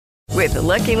With the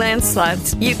Lucky Land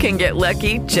Slots, you can get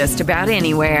lucky just about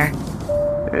anywhere.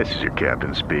 This is your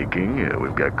captain speaking.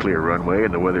 We've got clear runway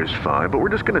and the weather's fine, but we're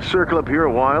just going to circle up here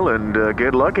a while and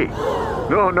get lucky.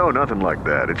 No, nothing like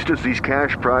that. It's just these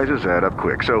cash prizes add up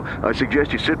quick. So I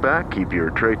suggest you sit back, keep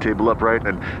your tray table upright,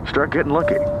 and start getting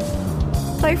lucky.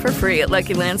 Play for free at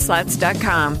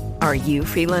LuckyLandSlots.com. Are you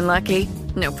feeling lucky?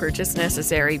 No purchase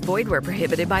necessary. Void where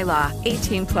prohibited by law.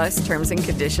 18 plus terms and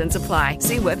conditions apply.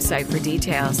 See website for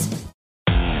details.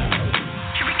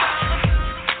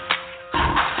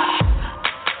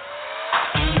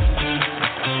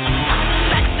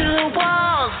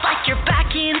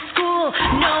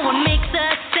 No one makes a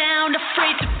sound,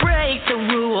 afraid to break the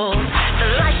rules. The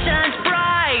light shines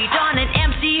bright on an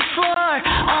empty floor.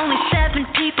 Only 7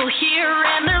 people here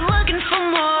and they're looking for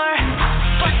more.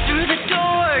 Bust through the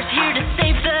doors, here to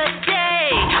save the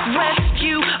day.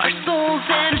 Rescue our souls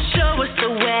and show us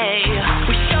the way.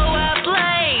 We show up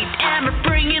late and we're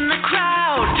bringing the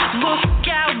crowd. Look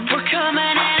out, we're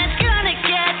coming and it's gonna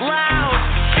get loud.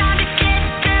 Time to get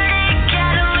dirty,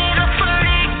 get a little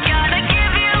flirty. Gotta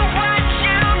give you what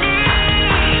you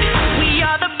need. We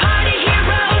are the party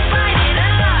heroes, light it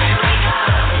up. Here we go.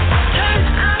 Turn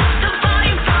up the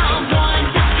volume from 1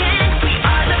 to 10. We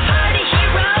are the party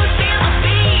heroes, feel the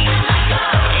beat.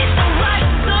 It's the rush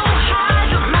so high,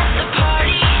 don't let the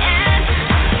party end.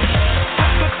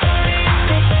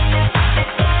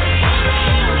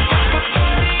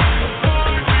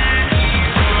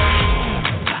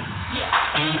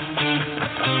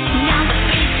 Now the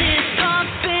bass is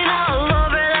pumping all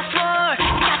over the floor.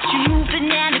 Got you moving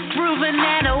and a grooving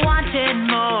and I wanted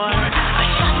more. A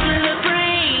shot to the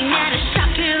brain and a shot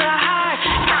to the heart.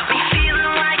 Got me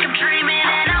feeling like I'm dreaming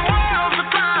and our worlds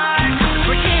apart.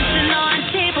 We're dancing on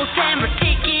tables and we're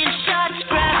taking shots.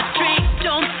 Grab a drink,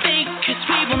 don't think, 'cause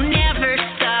we will never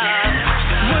stop.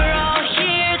 We're all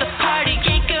here, the party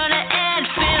ain't gonna end.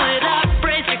 Fill it up,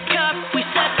 raise your cup, we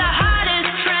set the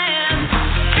hottest trend.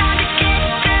 Time to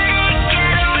get dirty,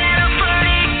 get a little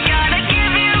flirty. Gotta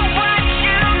give you what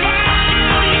you need.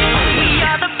 We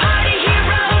are the party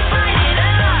heroes, light it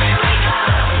up. Here we go.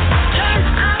 Turn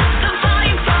up the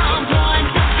volume from 1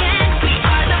 to 10. We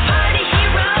are the party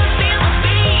heroes, feel the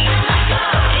beat.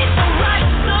 It's a rush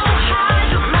so high,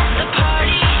 don't let the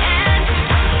party end.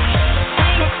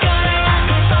 We're gonna let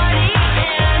the party end. Turn up the volume 1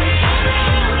 to 10. Party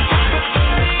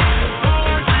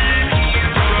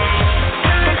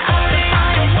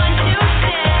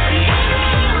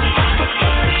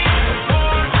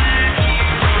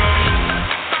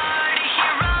heroes. Party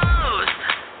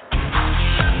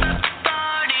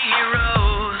heroes.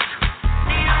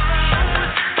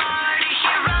 Party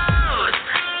heroes.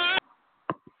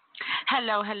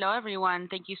 Hello, everyone.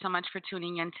 Thank you so much for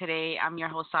tuning in today. I'm your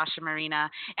host, Sasha Marina,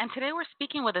 and today we're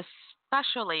speaking with a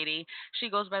special lady. She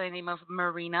goes by the name of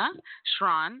Marina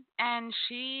Shron, and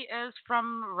she is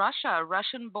from Russia,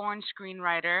 Russian-born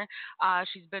screenwriter.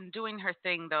 She's been doing her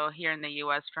thing, though, here in the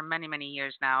U.S. for many, many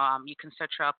years now. You can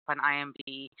search her up on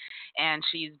IMDb, and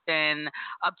she's been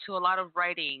up to a lot of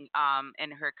writing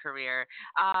in her career.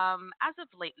 As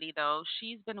of lately, though,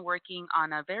 she's been working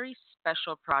on a very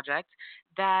special project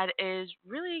that is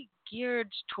really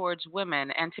geared towards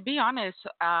women. And to be honest,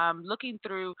 looking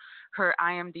through her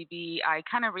IMDb, I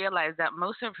kind of realized that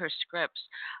most of her scripts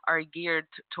are geared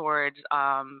towards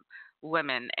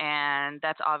women. And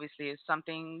that's obviously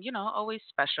something, always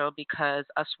special because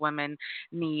us women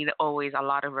need always a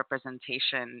lot of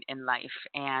representation in life.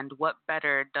 And what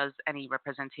better does any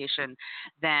representation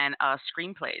than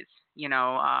screenplays,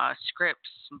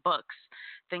 scripts, books,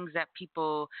 things that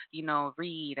people,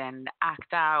 read and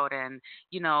act out and,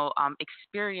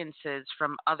 experiences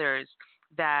from others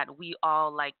that we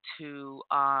all like to,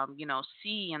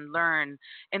 see and learn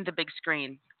in the big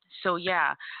screen. So,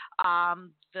 yeah,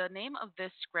 the name of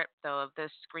this script, though, of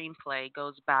this screenplay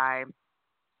goes by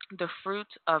The Fruit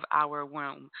of Our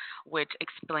Womb, which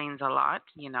explains a lot,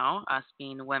 us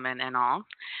being women and all.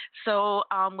 So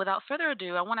without further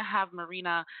ado, I want to have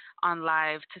Marina on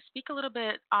live to speak a little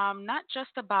bit, not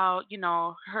just about,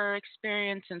 her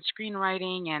experience in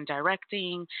screenwriting and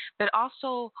directing, but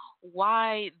also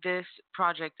why this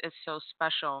project is so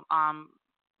special.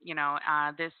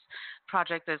 This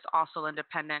project is also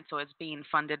independent, so it's being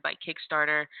funded by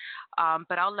Kickstarter.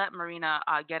 But I'll let Marina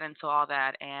get into all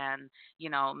that and,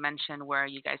 mention where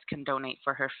you guys can donate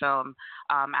for her film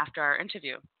after our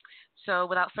interview. So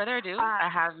without further ado, I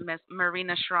have Miss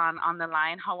Marina Shron on the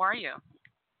line. How are you?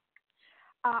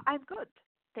 I'm good.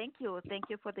 Thank you. Thank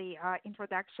you for the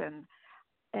introduction.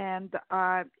 And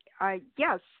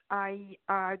yes,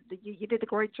 you did a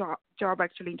great job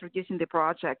actually introducing the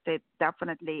project. It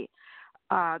definitely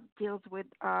deals with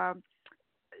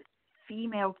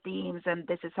female themes, and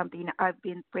this is something I've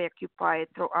been preoccupied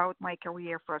throughout my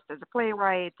career, first as a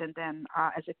playwright and then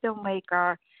as a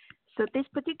filmmaker. So this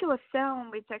particular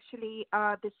film, it's actually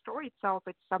the story itself.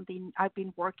 It's something I've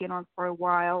been working on for a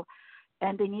while,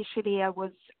 and initially I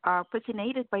was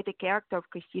fascinated by the character of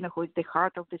Christina, who is the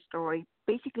heart of the story.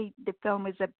 Basically, the film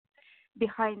is a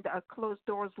behind a closed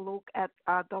doors look at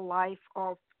the life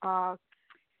of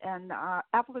an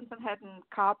affluent Manhattan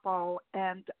couple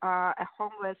and a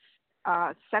homeless,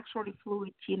 sexually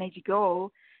fluid teenage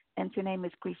girl, and her name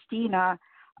is Christina.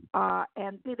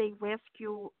 And they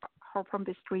rescue her from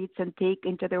the streets and take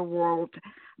into their world.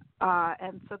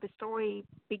 And so the story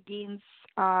begins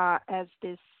as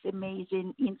this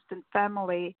amazing instant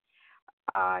family.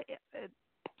 It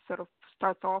sort of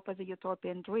starts off as a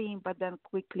utopian dream, but then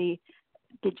quickly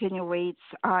degenerates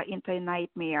into a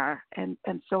nightmare. And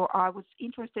so I was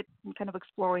interested in kind of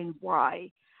exploring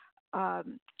why.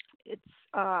 It's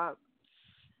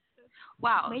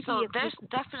Wow. So there's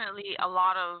definitely a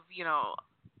lot of,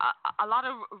 a lot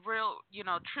of real,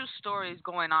 true stories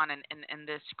going on in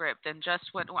this script. And just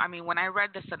when I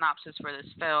read the synopsis for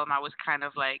this film, I was kind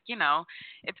of like,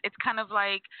 it's kind of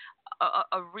like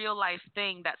a real life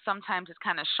thing that sometimes it's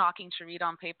kind of shocking to read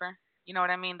on paper. You know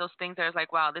what I mean? Those things that is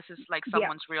like, wow, this is like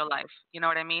someone's real life. You know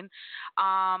what I mean?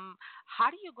 How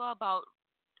do you go about,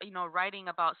 writing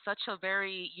about such a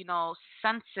very,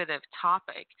 sensitive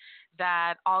topic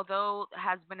that although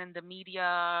has been in the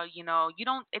media,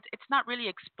 it's not really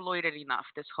exploited enough,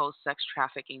 this whole sex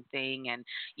trafficking thing and,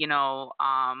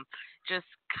 just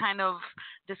kind of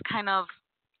this kind of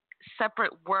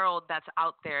separate world that's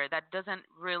out there that doesn't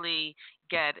really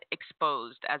get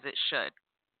exposed as it should.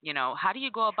 How do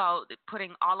you go about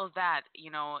putting all of that,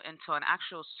 into an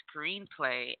actual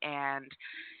screenplay and,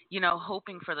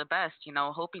 hoping for the best,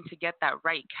 hoping to get that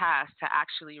right cast to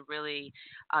actually really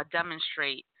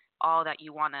demonstrate all that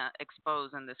you want to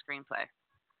expose in the screenplay?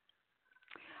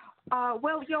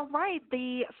 Well, you're right.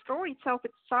 The story itself,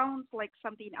 it sounds like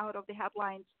something out of the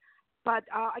headlines. But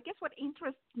I guess what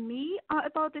interests me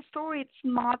about the story,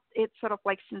 it's sort of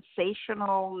like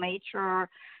sensational nature.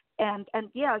 And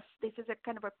yes, this is a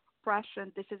kind of a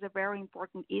oppression. This is a very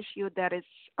important issue that is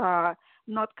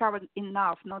not covered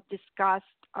enough, not discussed,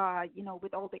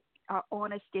 with all the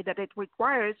honesty that it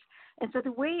requires. And so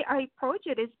the way I approach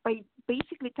it is by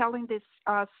basically telling this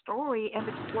story and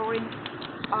exploring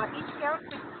each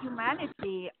character's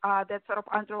humanity that sort of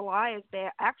underlies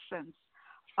their actions.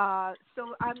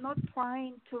 So I'm not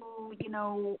trying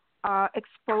to,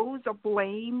 expose or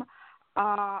blame.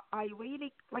 I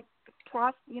really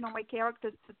trust, my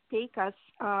characters to take us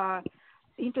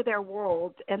into their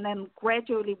world, and then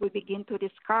gradually we begin to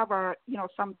discover,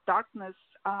 some darkness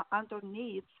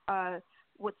underneath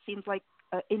what seems like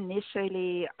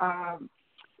initially,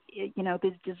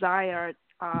 this desire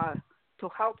to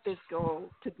help this girl,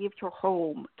 to give her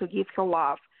home, to give her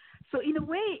love. So in a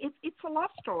way, it's a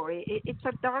love story. It's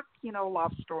a dark,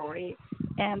 love story,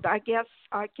 and I guess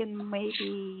I can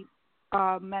maybe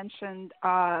mention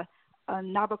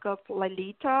Nabokov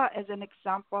Lolita as an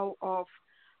example of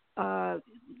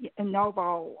a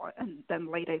novel and then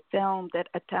later a film that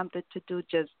attempted to do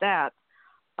just that.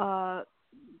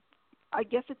 I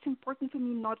guess it's important for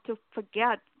me not to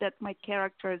forget that my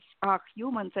characters are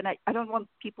humans, and I don't want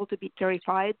people to be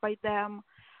terrified by them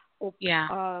or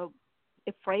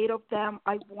afraid of them.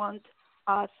 I want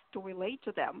us to relate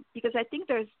to them because I think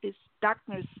there's this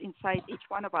darkness inside each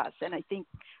one of us, and I think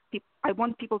I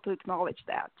want people to acknowledge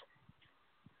that.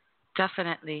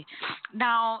 Definitely.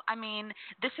 Now,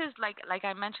 this is like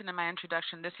I mentioned in my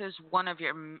introduction. This is one of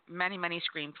your many, many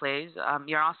screenplays.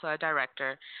 You're also a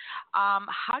director.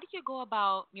 How do you go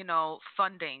about,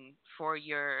 funding for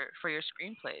your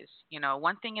screenplays?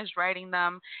 One thing is writing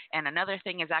them, and another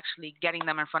thing is actually getting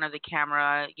them in front of the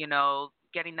camera.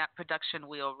 Getting that production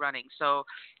wheel running. So,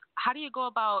 how do you go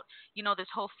about, this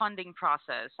whole funding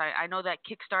process? I know that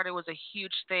Kickstarter was a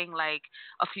huge thing like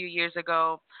a few years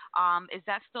ago. Is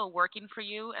that still working for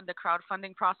you in the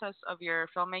crowdfunding process of your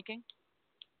filmmaking?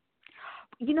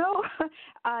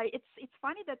 It's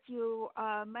funny that you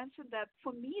mentioned that.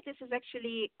 For me, this is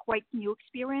actually quite new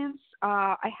experience.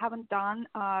 I haven't done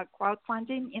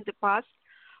crowdfunding in the past.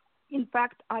 In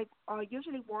fact, I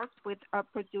usually worked with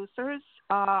producers.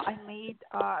 I made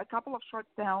a couple of short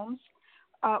films.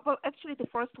 Well, actually, the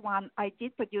first one I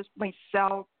did produce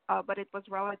myself, but it was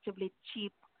relatively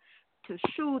cheap to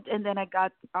shoot. And then I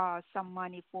got some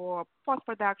money for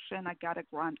post-production. I got a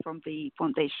grant from the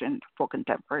Foundation for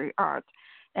Contemporary Art,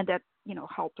 and that,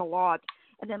 helped a lot.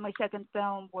 And then my second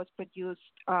film was produced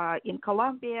in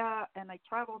Colombia, and I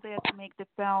traveled there to make the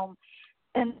film.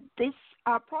 And this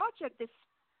project, this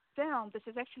film, this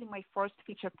is actually my first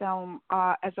feature film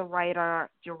as a writer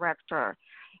director,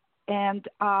 and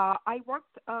I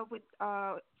worked with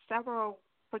several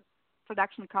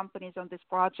production companies on this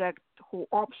project who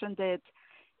optioned it,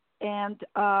 and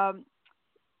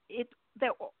it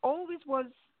there always was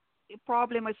a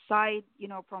problem aside,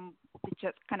 from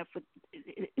just kind of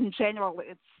in general,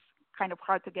 it's kind of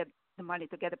hard to get the money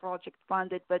to get a project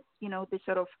funded, but the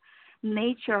sort of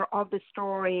nature of the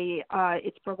story,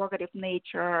 its provocative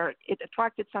nature, it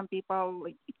attracted some people,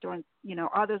 it turned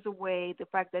others away. The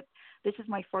fact that this is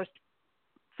my first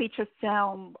feature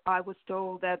film, I was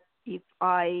told that if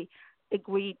I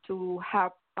agreed to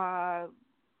have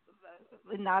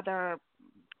another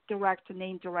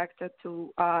named director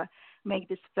to make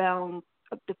this film,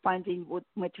 the funding would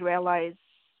materialize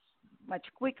much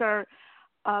quicker.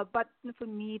 But for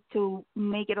me to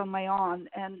make it on my own.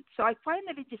 And so I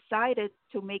finally decided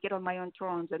to make it on my own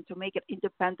terms and to make it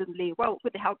independently, well,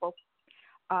 with the help of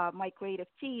my creative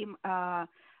team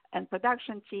and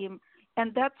production team.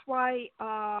 And that's why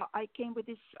I came with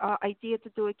this idea to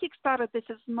do a Kickstarter. This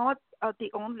is not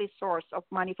the only source of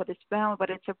money for this film, but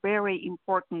it's a very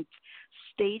important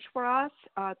stage for us.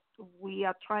 We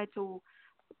are trying to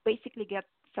basically get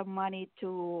some money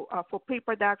to for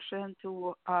pre-production,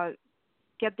 to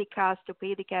get the cast, to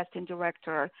pay the casting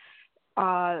director,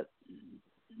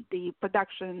 the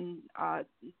production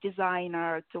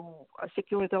designer, to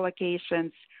secure the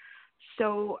locations.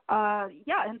 So,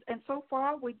 and so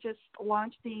far we just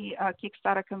launched the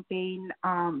Kickstarter campaign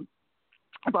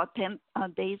about 10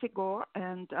 days ago,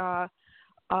 and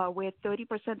we're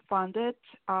 30% funded.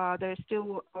 There's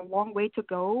still a long way to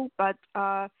go, but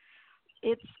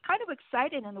it's kind of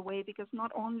exciting in a way because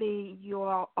not only you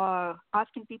are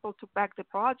asking people to back the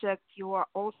project, you are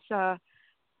also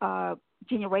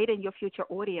generating your future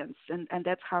audience, and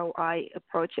that's how I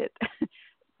approach it.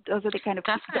 Those are the kind of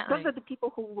those are the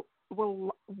people who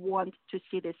will want to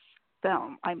see this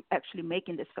film. I'm actually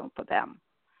making this film for them.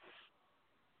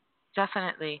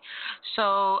 Definitely.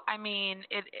 So, I mean,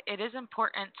 it is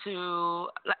important to,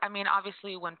 I mean,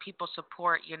 obviously when people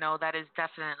support, that is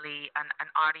definitely an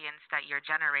audience that you're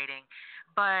generating.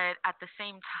 But at the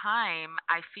same time,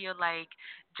 I feel like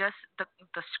just the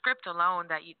script alone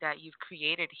that you've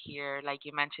created here, like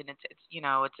you mentioned,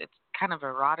 it's kind of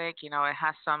erotic, it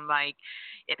has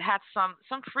it has some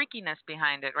freakiness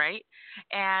behind it, right?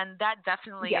 And that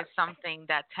definitely is something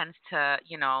that tends to,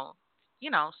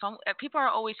 some people are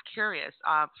always curious.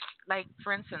 Like,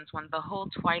 for instance, when the whole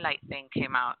Twilight thing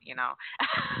came out,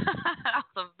 that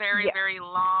was a very, very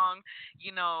long,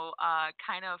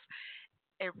 kind of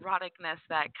eroticness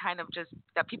that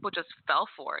that people just fell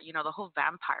for, the whole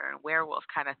vampire and werewolf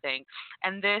kind of thing.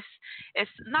 And this is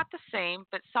not the same,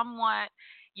 but somewhat,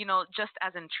 just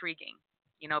as intriguing.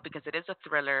 Because it is a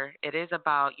thriller. It is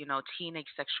about, teenage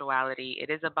sexuality. It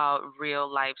is about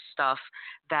real life stuff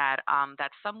that's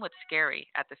somewhat scary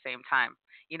at the same time,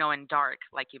 and dark,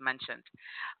 like you mentioned.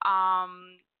 I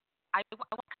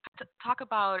want to talk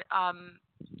about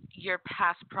your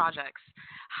past projects.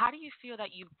 How do you feel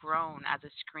that you've grown as a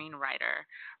screenwriter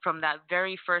from that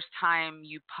very first time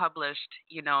you published,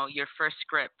 your first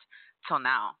script till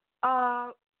now?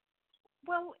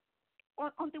 Well,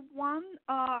 on the one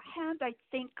hand, I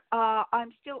think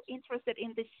I'm still interested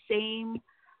in the same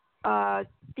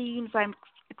themes. I'm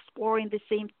exploring the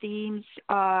same themes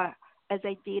as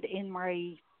I did in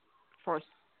my first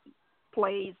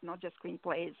plays, not just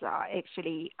screenplays.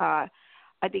 Actually, I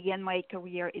began my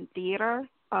career in theater.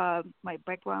 My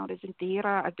background is in theater.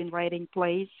 I've been writing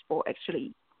plays for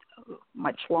actually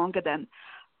much longer than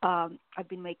I've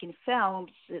been making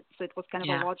films. So it was kind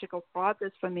of a logical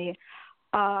process for me.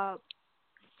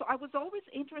 So I was always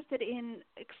interested in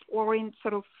exploring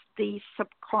sort of the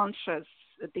subconscious,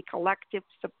 the collective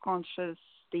subconscious,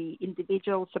 the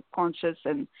individual subconscious,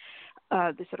 and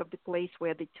the sort of the place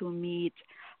where the two meet.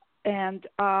 And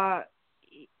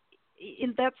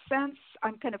in that sense,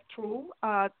 I'm kind of true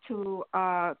to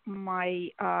my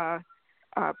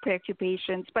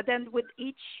preoccupations. But then with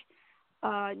each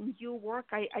new work,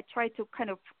 I try to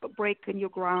kind of break a new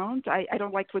ground. I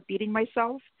don't like repeating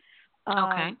myself.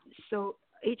 Okay. So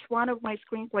each one of my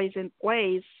screenplays and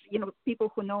plays,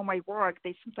 people who know my work,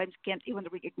 they sometimes can't even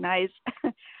recognize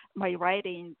my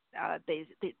writing. They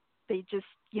just,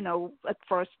 at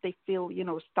first they feel,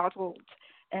 startled,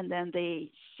 and then they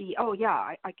see, oh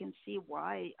yeah, I can see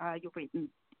why you've written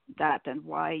that, and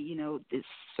why, this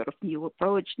sort of new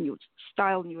approach, new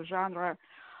style, new genre.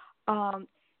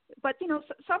 but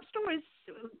some stories.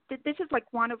 This is like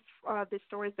one of the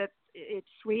stories that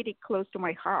it's really close to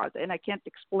my heart, and I can't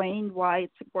explain why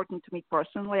it's important to me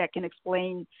personally. I can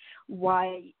explain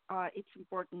why it's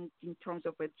important in terms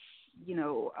of its,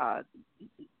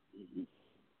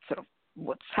 sort of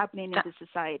what's happening in the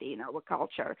society, in our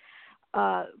culture.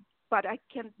 But I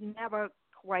can never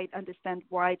quite understand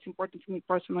why it's important to me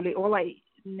personally. All I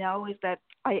know is that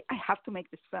I have to make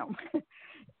this film,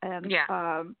 and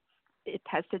it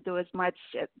has to do as much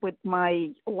with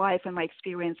my life and my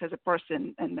experience as a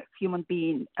person and a human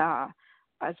being,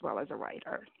 as well as a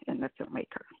writer and a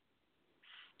filmmaker.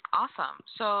 Awesome.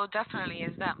 So definitely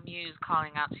is that muse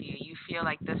calling out to you. You feel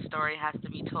like this story has to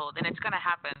be told, and it's going to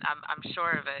happen. I'm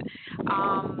sure of it.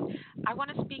 I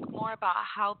want to speak more about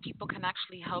how people can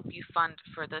actually help you fund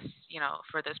for this,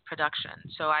 for this production.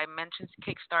 So I mentioned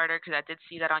Kickstarter because I did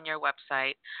see that on your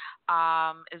website.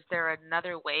 Is there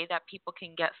another way that people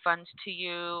can get funds to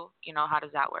you? How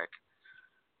does that work?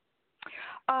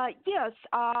 Yes,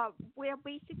 we're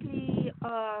basically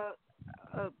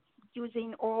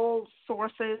using all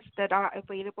sources that are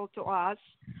available to us.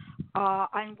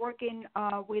 I'm working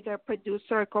with a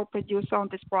co-producer on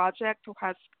this project who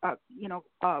has,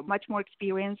 much more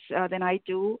experience than I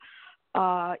do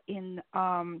in,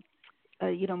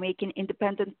 making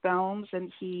independent films,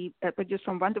 and he produced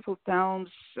some wonderful films,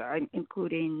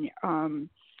 including A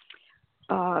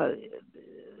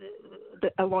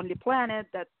Lonely Planet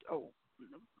that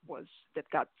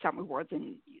got some awards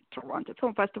in Toronto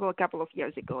Film Festival a couple of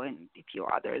years ago, and a few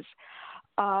others.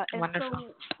 And Wonderful.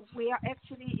 so we are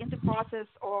actually in the process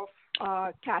of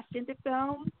casting the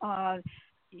film. I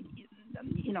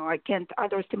can't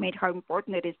underestimate how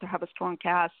important it is to have a strong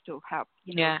cast, to have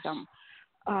some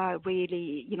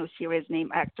really serious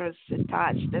name actors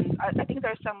attached. And I think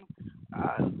there are some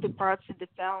the parts in the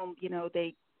film,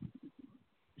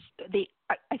 they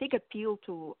I think appeal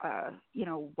to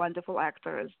wonderful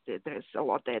actors. There's a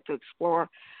lot there to explore,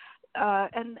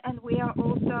 and we are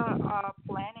also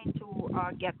planning to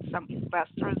get some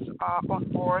investors on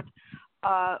board.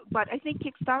 But I think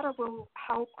Kickstarter will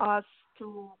help us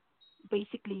to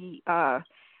basically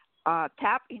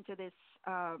tap into this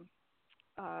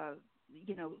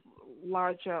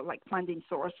larger funding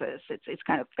sources. It's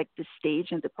kind of like the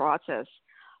stage in the process.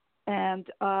 And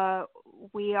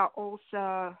we are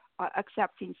also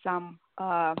accepting some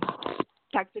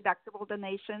tax-deductible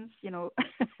donations,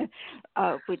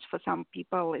 which for some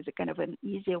people is a kind of an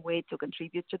easier way to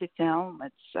contribute to the film.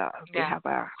 We have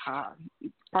a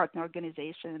partner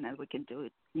organization, and we can do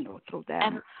it, through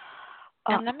them.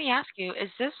 And let me ask you: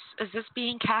 is this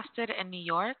being casted in New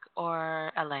York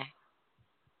or LA?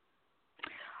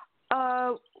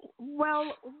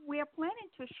 Well, we are planning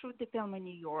to shoot the film in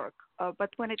New York, but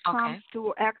when it comes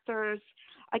to actors,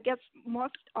 I guess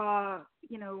most,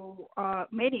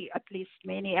 many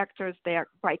actors, they are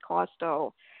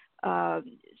bi-coastal.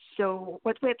 So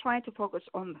what we're trying to focus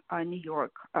on New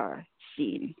York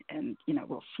scene, and,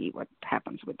 we'll see what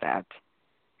happens with that.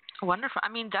 Wonderful. I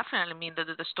mean, definitely. I mean,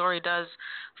 the story does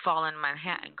fall in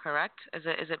Manhattan, correct? Is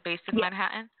it based in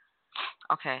Manhattan?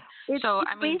 Okay. It's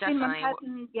definitely. In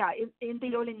Manhattan, in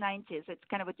the early 90s. It's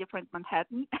kind of a different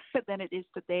Manhattan than it is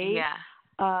today.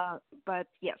 Yeah. But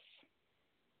yes.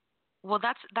 Well,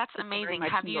 that's amazing.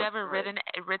 Have you ever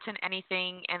written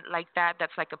anything like that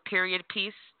that's like a period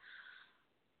piece?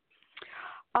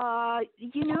 I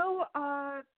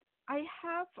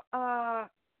have.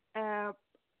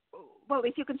 Well,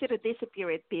 if you consider this a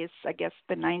period piece, I guess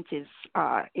the 90s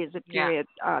is a period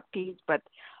piece, but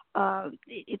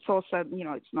it's also,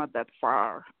 it's not that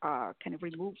far kind of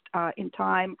removed in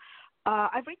time.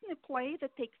 I've written a play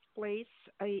that takes place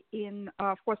in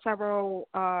for several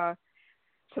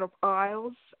sort of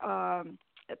aisles,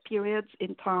 periods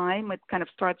in time. It kind of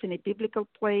starts in a biblical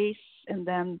place and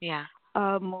then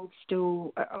moves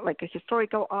to like a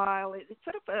historical aisle. It's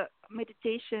sort of a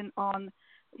meditation on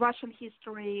Russian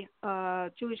history,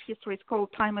 Jewish history. It's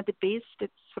called Time of the Beast.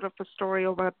 It's sort of a story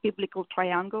of a biblical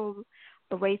triangle,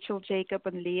 Rachel, Jacob,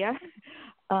 and Leah,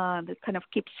 that kind of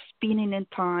keeps spinning in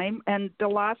time. And the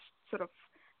last sort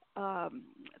of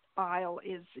aisle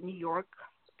is New York,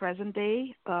 present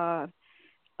day.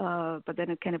 But then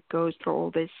it kind of goes through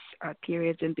all these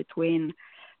periods in between.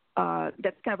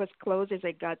 That's kind of as close as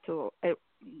I got to a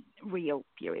real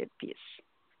period piece.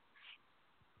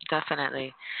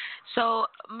 Definitely. So,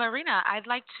 Marina, I'd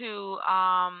like to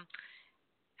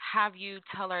have you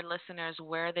tell our listeners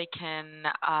where they can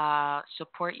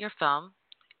support your film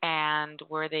and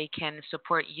where they can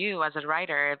support you as a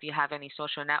writer, if you have any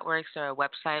social networks or a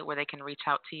website where they can reach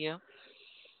out to you.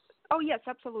 Oh yes,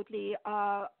 absolutely.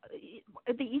 The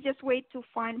easiest way to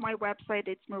find my website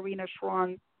is Marina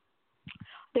Shron.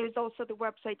 There's also the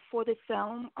website for the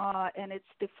film, and it's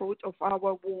The Fruit of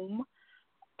Our Womb.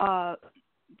 Uh,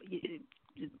 you,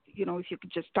 if you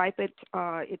could just type it,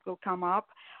 it will come up.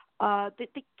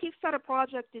 The Kickstarter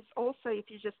project is also, if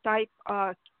you just type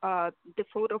The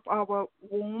Fruit of Our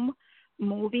Womb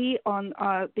movie on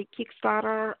the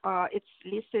Kickstarter, it's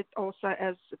listed also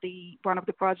as one of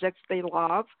the projects they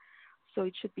love. So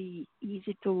it should be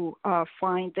easy to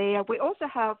find there. We also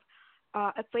have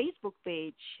a Facebook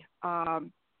page,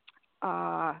 and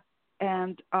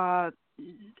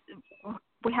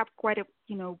we have quite a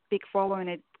big following.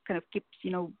 It kind of keeps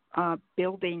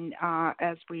building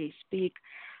as we speak.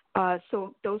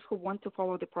 So those who want to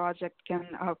follow the project can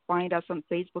find us on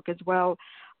Facebook as well.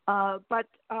 But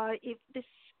if this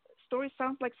story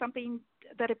sounds like something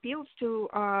that appeals to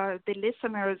the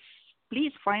listeners,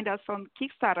 please find us on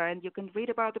Kickstarter, and you can read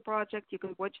about the project. You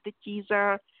can watch the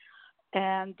teaser.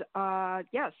 And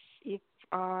yes, if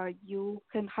you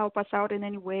can help us out in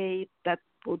any way, that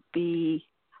would be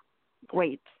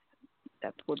great.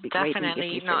 That would be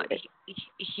Definitely. great.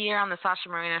 Here on the Sasha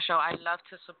Marina Show, I love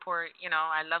to support,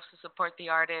 I love to support the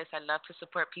artists. I love to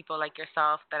support people like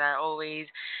yourself that are always,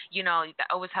 that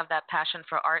always have that passion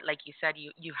for art. Like you said,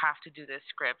 you have to do this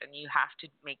script and you have to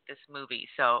make this movie.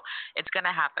 So it's going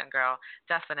to happen, girl.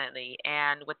 Definitely.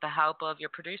 And with the help of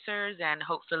your producers and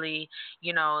hopefully,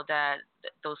 that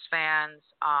those fans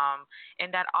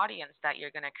and that audience that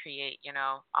you're going to create,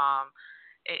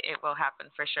 it will happen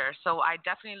for sure. So I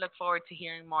definitely look forward to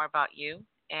hearing more about you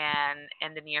and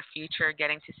in the near future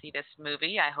getting to see this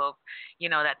movie. I hope,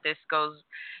 that this goes,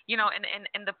 in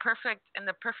the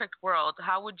perfect world,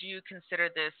 how would you consider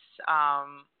this,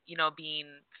 being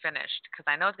finished? Because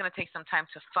I know it's going to take some time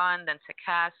to fund and to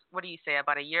cast. What do you say,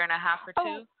 about a year and a half or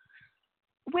two?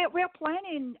 We're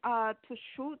planning to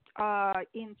shoot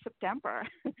in September.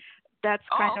 That's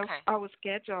kind of our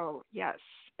schedule, yes.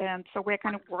 And so we're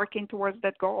kind of working towards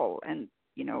that goal. And,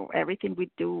 everything we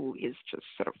do is just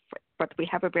sort of, but we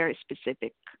have a very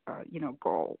specific,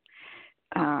 goal.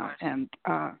 And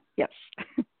yes.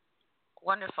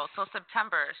 Wonderful. So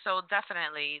September. So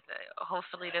definitely,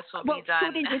 hopefully this will be done.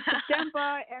 Shooting in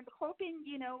September and hoping,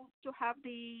 to have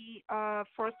the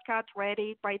first cut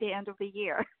ready by the end of the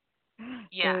year.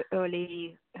 Yeah.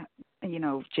 Early,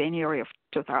 January of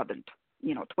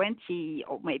 2020,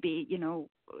 or maybe,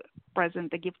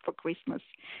 present a gift for Christmas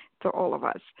to all of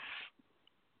us.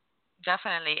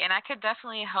 Definitely. And I could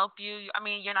definitely help you. I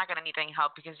mean, you're not going to need any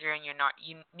help because you're in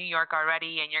New York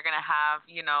already, and you're going to have,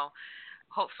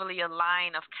 hopefully a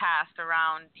line of cast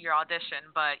around your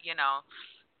audition. But, you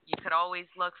could always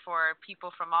look for people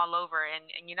from all over, and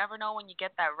you never know when you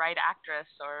get that right actress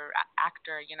or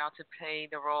actor, to play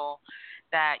the role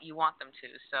that you want them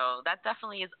to. So that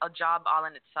definitely is a job all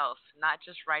in itself, not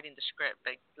just writing the script,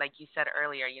 but like you said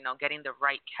earlier, getting the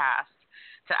right cast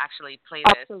to actually play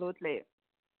this. Absolutely.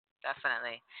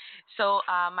 Definitely. So,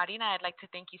 Marina, I'd like to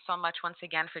thank you so much once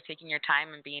again for taking your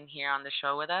time and being here on the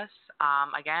show with us.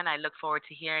 Again, I look forward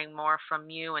to hearing more from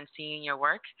you and seeing your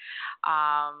work.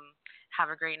 Have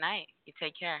a great night. You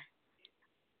take care.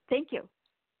 Thank you.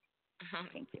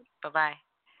 Thank you. Bye-bye.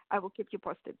 I will keep you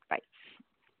posted. Bye.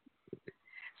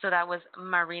 So that was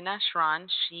Marina Shron.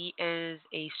 She is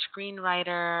a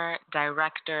screenwriter,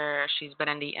 director. She's been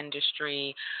in the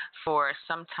industry for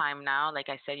some time now. Like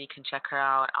I said, you can check her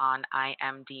out on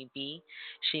IMDb.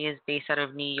 She is based out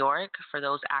of New York. For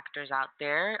those actors out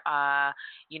there,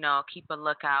 keep a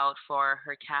lookout for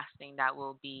her casting that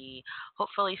will be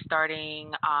hopefully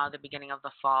starting the beginning of the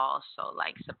fall, so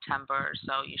like September.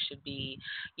 So you should be,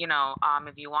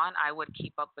 if you want, I would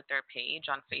keep up with their page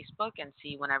on Facebook and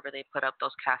see whenever they put up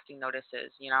those casting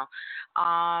notices,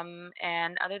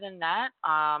 and other than that,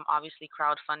 obviously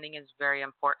crowdfunding is very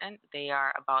important. They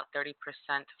are about 30%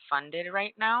 funded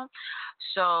right now.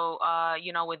 So,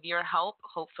 with your help,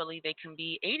 hopefully they can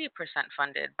be 80%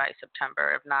 funded by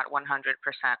September, if not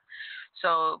 100%.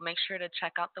 So make sure to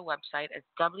check out the website. It's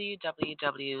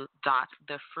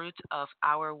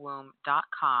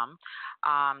www.thefruitofourwomb.com.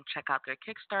 Check out their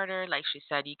Kickstarter. Like she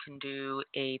said, you can do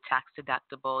a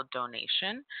tax-deductible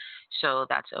donation. So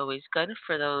that's always good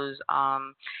for those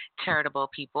charitable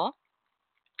people.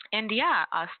 And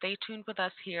stay tuned with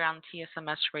us here on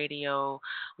TSMS Radio.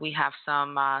 We have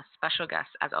some special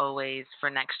guests, as always, for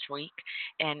next week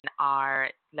in our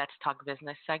Let's Talk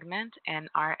Business segment and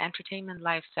our Entertainment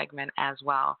Live segment as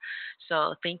well.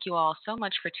 So thank you all so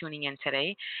much for tuning in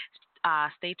today.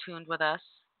 Stay tuned with us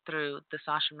through the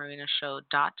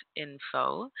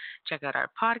SashaMarinaShow.info. Check out our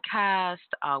podcast,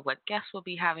 what guests we'll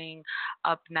be having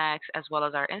up next, as well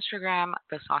as our Instagram.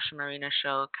 The Sasha Marina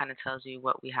Show kind of tells you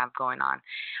what we have going on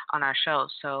our show.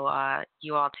 So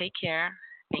you all take care.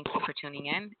 Thank you for tuning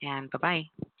in, and bye-bye.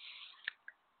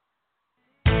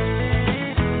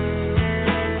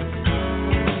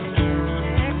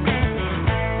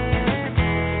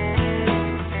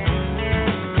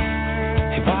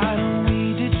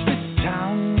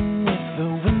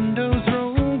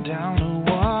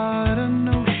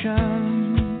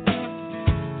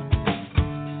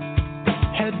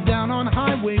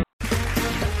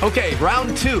 Okay,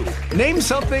 round two. Name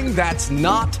something that's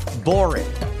not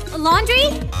boring. A laundry?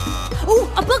 Ooh,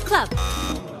 a book club.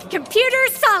 Computer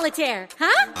solitaire,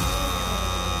 huh?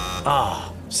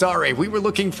 Ah, sorry, we were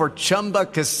looking for Chumba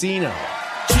Casino.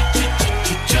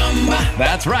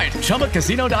 That's right,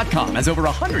 ChumbaCasino.com has over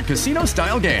 100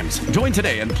 casino-style games. Join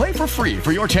today and play for free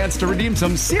for your chance to redeem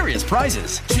some serious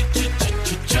prizes.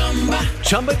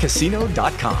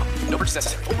 ChumbaCasino.com. No purchase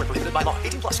necessary. Void where prohibited by law.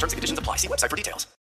 18+ terms and conditions apply. See website for details.